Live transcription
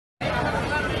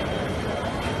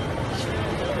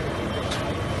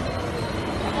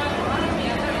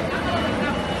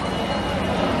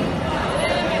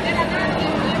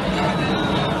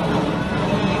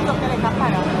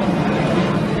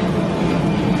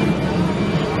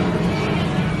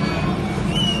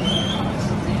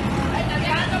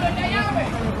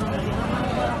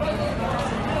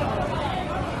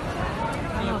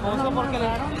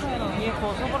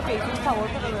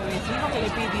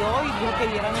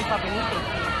el papelito.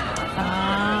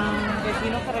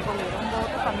 Vecinos que recogieron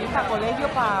votos también para colegio,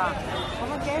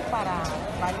 ¿cómo es que es? Para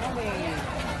vainas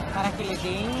para que les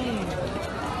den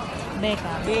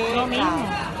becas. Lo mismo.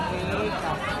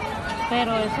 Becas.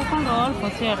 Pero eso es con Rodolfo,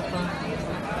 ¿cierto?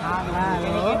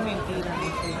 Claro. Es mentira.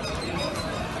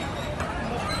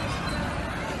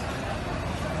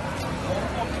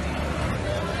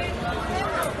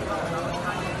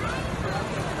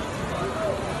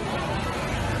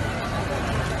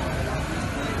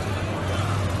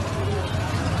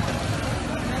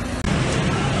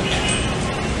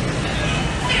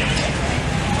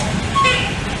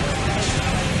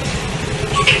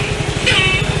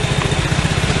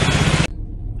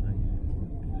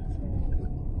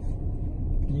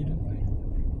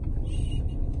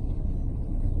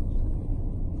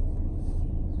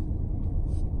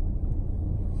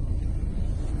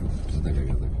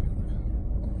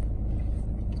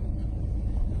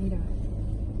 Mira.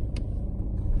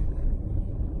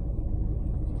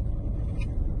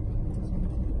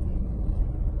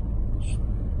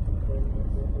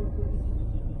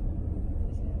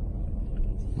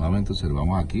 Nuevamente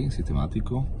observamos aquí,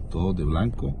 sistemático, todos de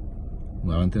blanco,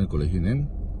 nuevamente en el colegio INEM.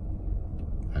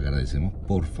 Agradecemos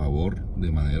por favor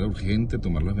de manera urgente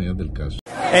tomar las medidas del caso.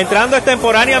 Entrando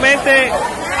extemporáneamente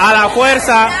a la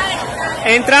fuerza,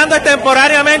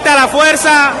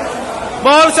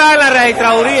 bolsa en la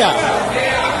registraduría.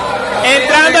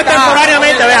 Entrando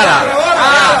extemporáneamente, véala.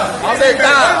 ¿Dónde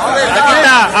está? Aquí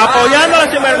está, apoyando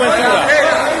la sinvergüenzura.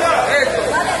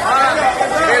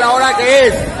 ¿Qué es la hora que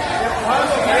es?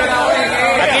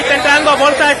 Aquí está entrando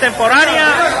bolsa extemporánea.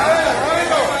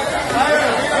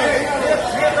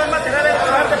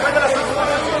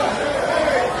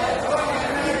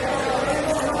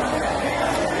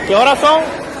 ¿Qué horas son?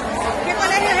 ¿Qué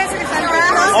colegio es ese que está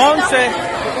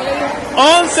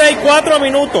 11 y 4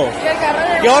 minutos.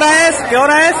 ¿Qué hora es?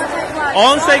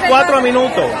 11 y 4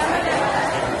 minutos.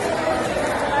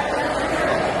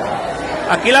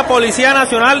 Aquí la Policía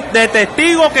Nacional de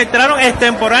testigos que entraron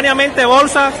extemporáneamente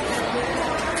bolsas.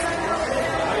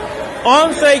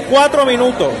 11 y 4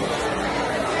 minutos.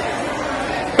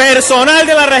 Personal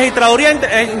de la registraduría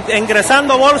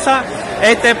ingresando bolsas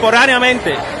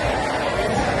extemporáneamente.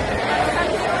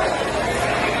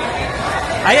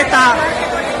 Ahí está.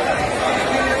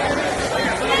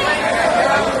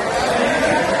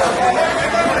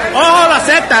 Ojo,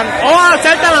 aceptan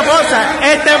la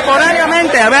bolsa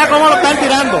extemporáneamente. A ver cómo lo están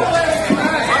tirando.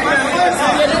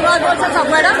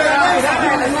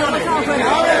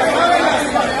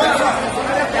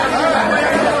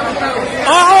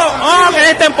 Ojo que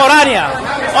es temporánea.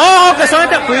 Ojo que son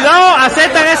cuidado,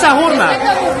 aceptan esas urnas.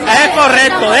 Es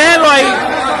correcto, déjenlo ahí.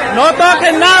 No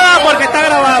toquen nada porque está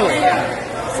grabado.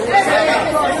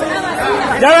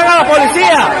 Ya ven a la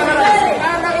policía.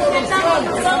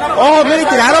 Ojo, mire,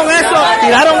 tiraron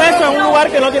eso en un lugar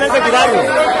que no tienen que tirarlo.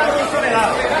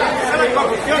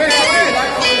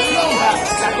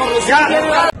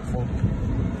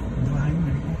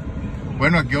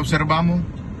 Bueno, aquí observamos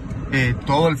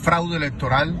todo el fraude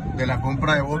electoral de la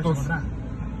compra de votos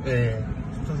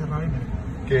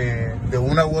que de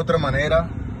una u otra manera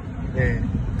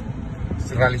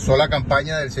se realizó la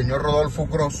campaña del señor Rodolfo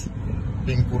Cross,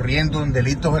 incurriendo en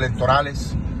delitos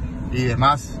electorales y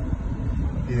demás,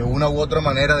 y de una u otra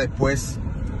manera después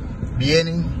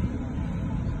vienen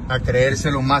a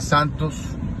creerse los más santos,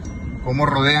 como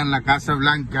rodean la Casa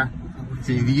Blanca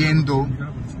pidiendo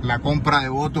la compra de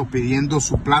votos, pidiendo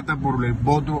su plata por el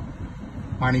voto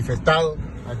manifestado.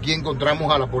 Aquí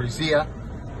encontramos a la policía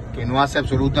que no hace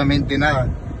absolutamente nada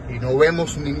y no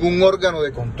vemos ningún órgano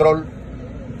de control,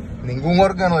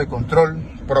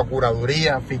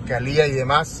 Procuraduría, Fiscalía y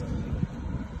demás,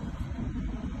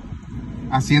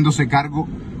 haciéndose cargo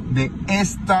de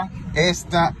esta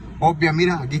obvia.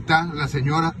 Mira, aquí está la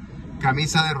señora,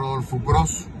 camisa de Rodolfo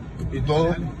Cross y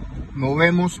todo. No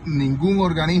vemos ningún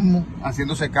organismo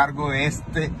haciéndose cargo de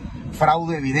este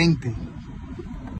fraude evidente